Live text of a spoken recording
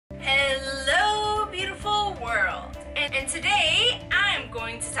today I'm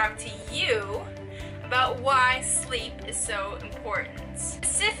going to talk to you about why sleep is so important.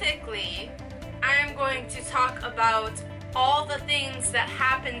 Specifically, I'm going to talk about all the things that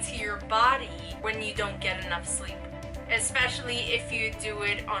happen to your body when you don't get enough sleep, especially if you do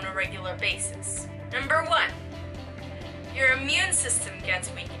it on a regular basis. Number one, your immune system gets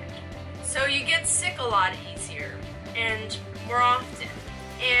weakened. So you get sick a lot easier and more often.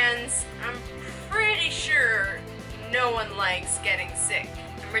 And I'm pretty sure no one likes getting sick.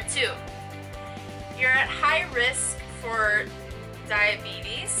 Number two, you're at high risk for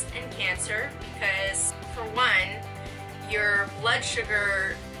diabetes and cancer because, for one, your blood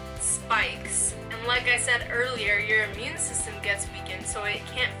sugar spikes. And like I said earlier, your immune system gets weakened so it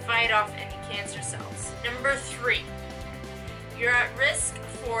can't fight off any cancer cells. Number three, you're at risk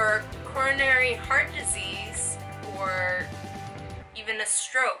for coronary heart disease or even a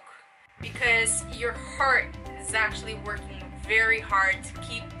stroke because your heart is actually working very hard to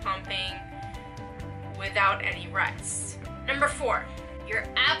keep pumping without any rest. Number four, you're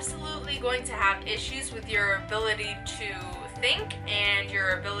absolutely going to have issues with your ability to think and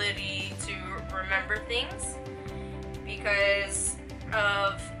your ability to remember things because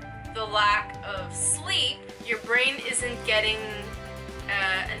of the lack of sleep. Your brain isn't getting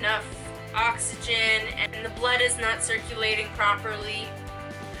enough oxygen and the blood is not circulating properly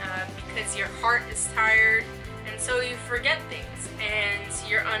because your heart is tired, and so you forget things and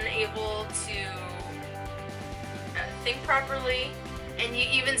you're unable to think properly, and you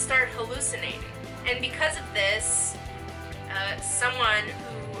even start hallucinating. And because of this, someone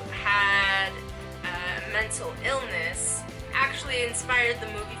who had a mental illness actually inspired the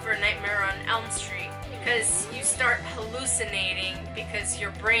movie for Nightmare on Elm Street, because you start hallucinating because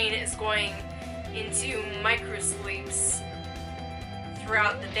your brain is going into microsleeps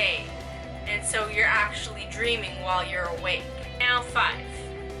throughout the day, and so you're actually dreaming while you're awake. Now 5,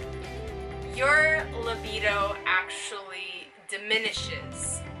 your libido actually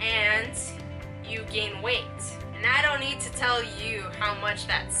diminishes and you gain weight, and I don't need to tell you how much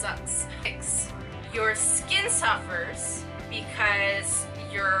that sucks. 6, your skin suffers because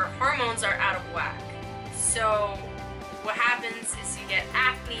your hormones are out of whack. So what happens is you get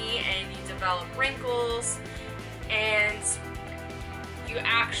acne and you develop wrinkles and you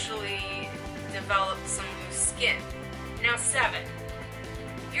actually develop some loose skin. Now 7,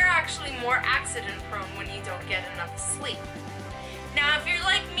 you're actually more accident prone when you don't get enough sleep. Now if you're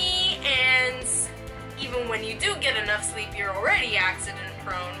like me and even when you do get enough sleep you're already accident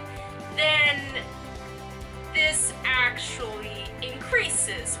prone, then this actually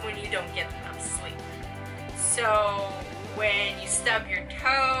increases when you don't get enough sleep. So when you stub your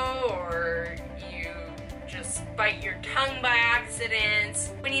toe or you just bite your tongue by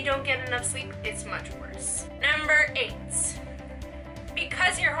accident, when you don't get enough sleep, it's much worse. Number 8,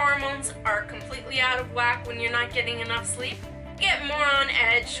 because your hormones are completely out of whack when you're not getting enough sleep, you get more on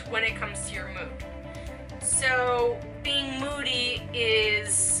edge when it comes to your mood. So being moody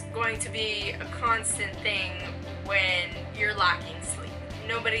is going to be a constant thing when you're lacking sleep.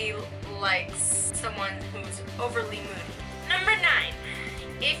 Nobody likes someone who's overly moody. Number 9,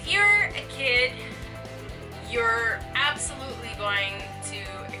 if you're a kid, you're absolutely going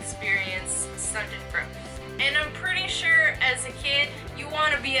to experience stunted growth. And I'm pretty sure as a kid, you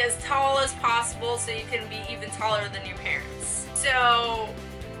want to be as tall as possible so you can be even taller than your parents. So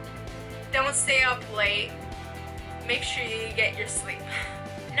don't stay up late. Make sure you get your sleep.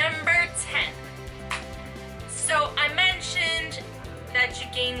 Number 10. So I mentioned that you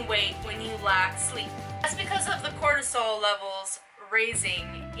gain weight when you lack sleep. That's because of the cortisol levels raising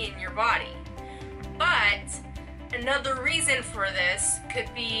in your body. But another reason for this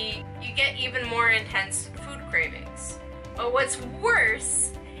could be you get even more intense food cravings. But what's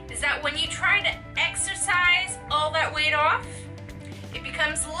worse is that when you try to exercise all that weight off, it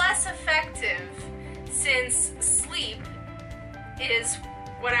becomes less effective since sleep is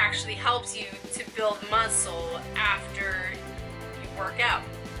what actually helps you to build muscle after you work out.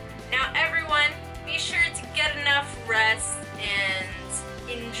 Now everyone, be sure to get enough rest and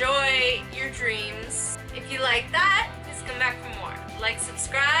enjoy your dreams. If you like that, just come back for more. Like,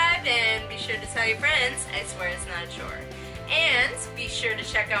 subscribe, and be sure to tell your friends. I swear it's not a chore. And be sure to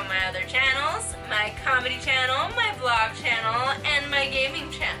check out my other channels, my comedy channel, my vlog channel, and my gaming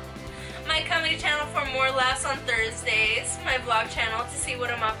channel. My comedy channel for more laughs on Thursdays, my vlog channel to see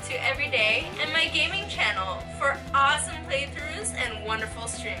what I'm up to every day, and my gaming channel for awesome playthroughs and wonderful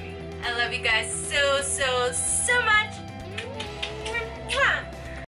streaming. I love you guys so, so, so much. Mwah!